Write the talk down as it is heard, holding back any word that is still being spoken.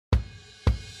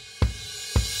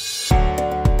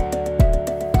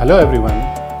Hello everyone,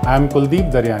 I am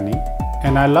Kuldeep Daryani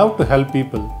and I love to help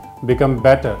people become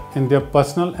better in their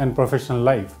personal and professional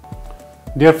life.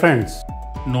 Dear friends,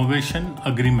 Novation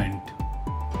Agreement.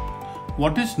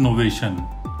 What is novation?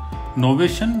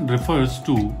 Novation refers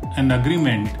to an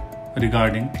agreement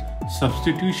regarding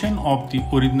substitution of the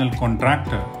original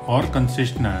contractor or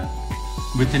concessionaire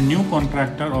with a new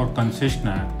contractor or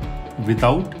concessionaire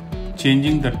without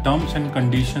changing the terms and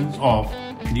conditions of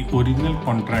the original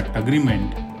contract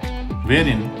agreement,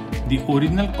 wherein the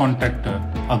original contractor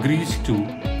agrees to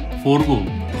forgo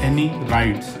any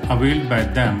rights availed by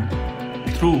them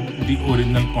through the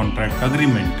original contract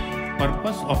agreement.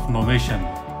 Purpose of novation.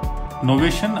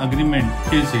 Novation agreement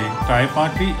is a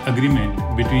tripartite agreement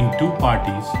between two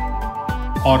parties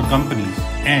or companies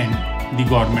and the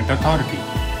government authority.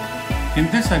 In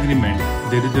this agreement,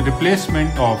 there is a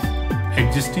replacement of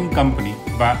existing company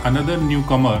by another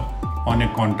newcomer on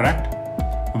a contract,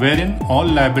 wherein all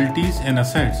liabilities and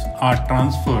assets are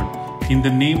transferred in the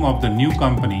name of the new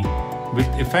company with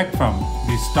effect from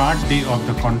the start day of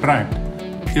the contract,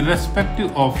 irrespective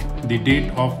of the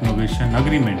date of novation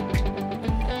agreement.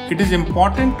 It is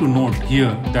important to note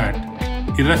here that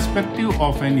irrespective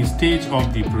of any stage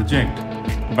of the project,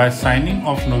 by signing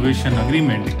of novation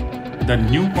agreement, the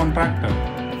new contractor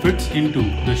fits into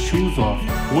the shoes of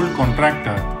old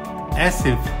contractor as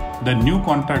if the new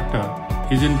contractor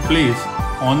is in place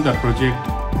on the project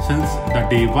since the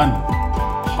day one.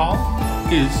 How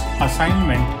is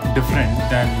assignment different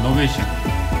than novation?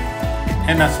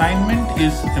 An assignment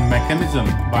is a mechanism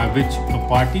by which a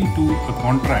party to a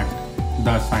contract,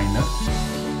 the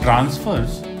assigner,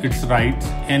 transfers its rights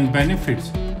and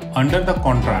benefits under the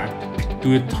contract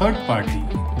to a third party,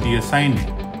 the assignee.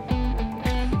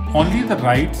 Only the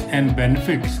rights and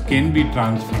benefits can be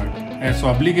transferred as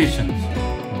obligations,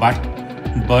 but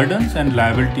burdens and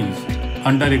liabilities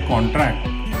under a contract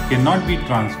cannot be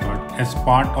transferred as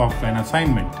part of an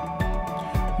assignment.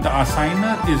 The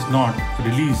assigner is not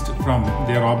released from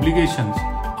their obligations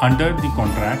under the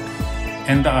contract,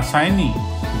 and the assignee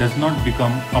does not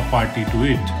become a party to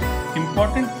it.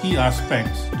 Important key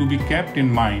aspects to be kept in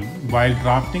mind while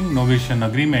drafting novation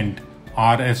agreement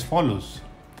are as follows.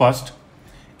 First,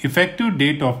 effective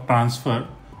date of transfer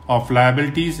of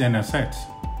liabilities and assets.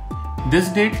 This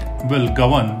date will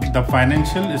govern the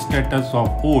financial status of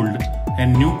old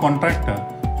and new contractor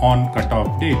on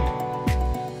cutoff date.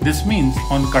 This means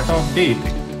on cutoff date,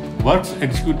 works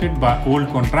executed by old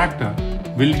contractor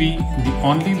will be the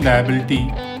only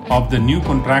liability of the new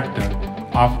contractor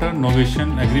after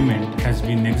novation agreement has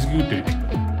been executed.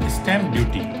 Stamp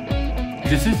duty.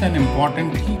 This is an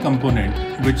important key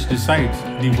component which decides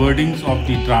the wordings of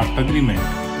the draft agreement,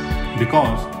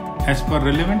 because as per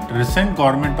relevant recent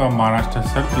Government of Maharashtra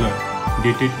circular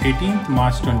dated 18th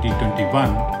March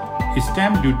 2021,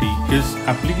 stamp duty is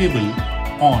applicable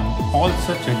on all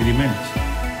such agreements.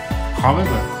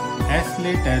 However, as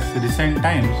late as recent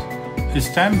times,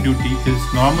 stamp duty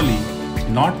is normally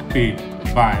not paid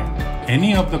by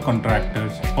any of the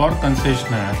contractors or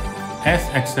concessionaire as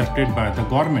accepted by the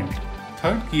government.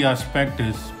 Third key aspect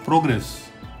is progress.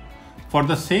 For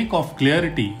the sake of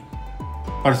clarity,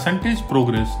 percentage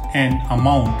progress and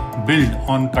amount billed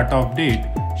on cutoff date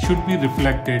should be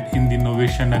reflected in the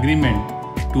novation agreement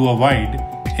to avoid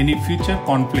any future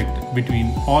conflict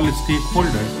between all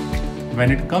stakeholders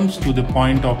when it comes to the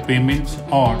point of payments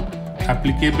or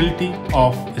applicability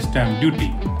of stamp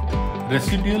duty.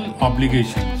 Residual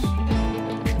obligations.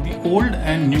 The old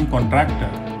and new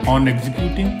contractor, on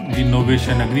executing the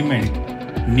novation agreement,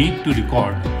 need to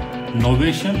record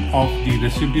novation of the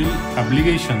residual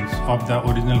obligations of the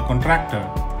original contractor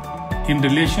in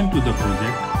relation to the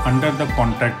project under the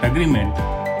contract agreement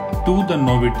to the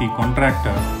novity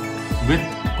contractor with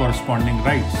corresponding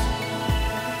rights.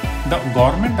 The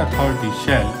government authority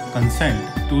shall consent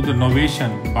to the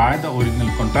novation by the original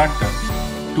contractor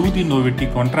to the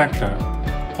novity contractor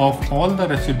of all the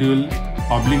residual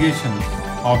obligations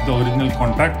of the original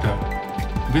contractor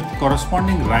with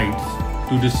corresponding rights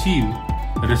to receive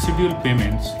residual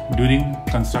payments during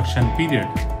construction period,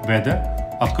 whether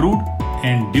accrued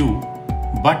and due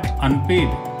but unpaid,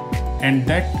 and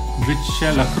that which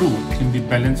shall accrue in the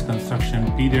balance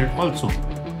construction period also.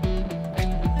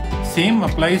 Same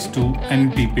applies to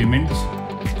annuity payments,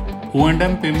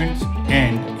 O&M payments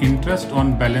and interest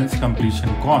on balance completion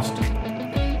cost,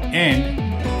 and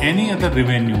any other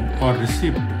revenue or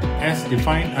receipt as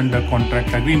defined under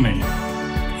contract agreement,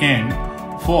 and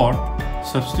for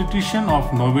substitution of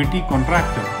novity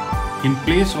contractor in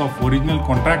place of original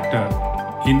contractor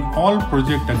in all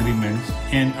project agreements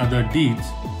and other deeds,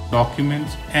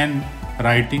 documents and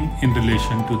writing in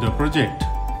relation to the project.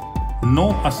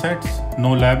 no assets,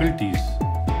 no liabilities.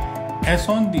 As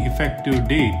on the effective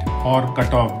date or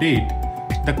cutoff date,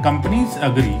 the companies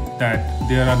agree that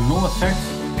there are no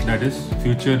assets, that is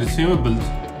future receivables,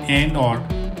 and or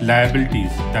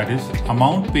liabilities, that is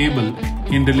amount payable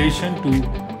in relation to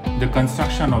the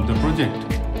construction of the project,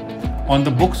 on the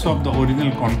books of the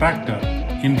original contractor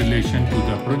in relation to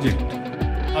the project.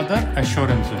 Other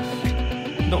assurances: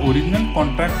 the original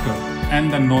contractor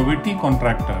and the novity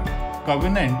contractor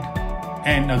covenant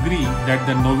and agree that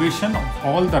the novation of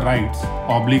all the rights,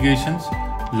 obligations,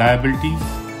 liabilities,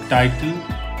 title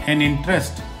and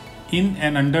interest in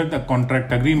and under the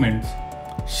contract agreements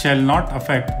shall not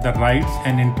affect the rights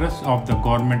and interests of the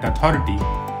government authority,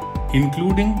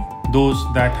 including those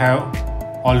that have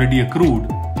already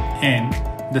accrued, and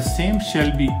the same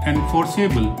shall be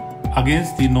enforceable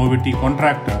against the novity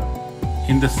contractor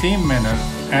in the same manner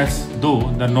as though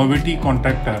the novity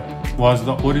contractor was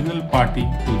the original party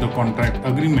to the contract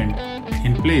agreement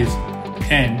in place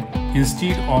and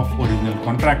instead of original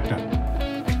contractor.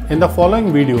 In the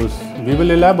following videos, we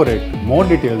will elaborate more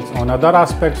details on other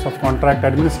aspects of contract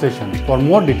administration. For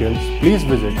more details, please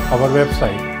visit our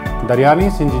website,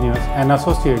 Daryanis Engineers and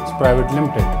Associates Private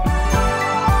Limited.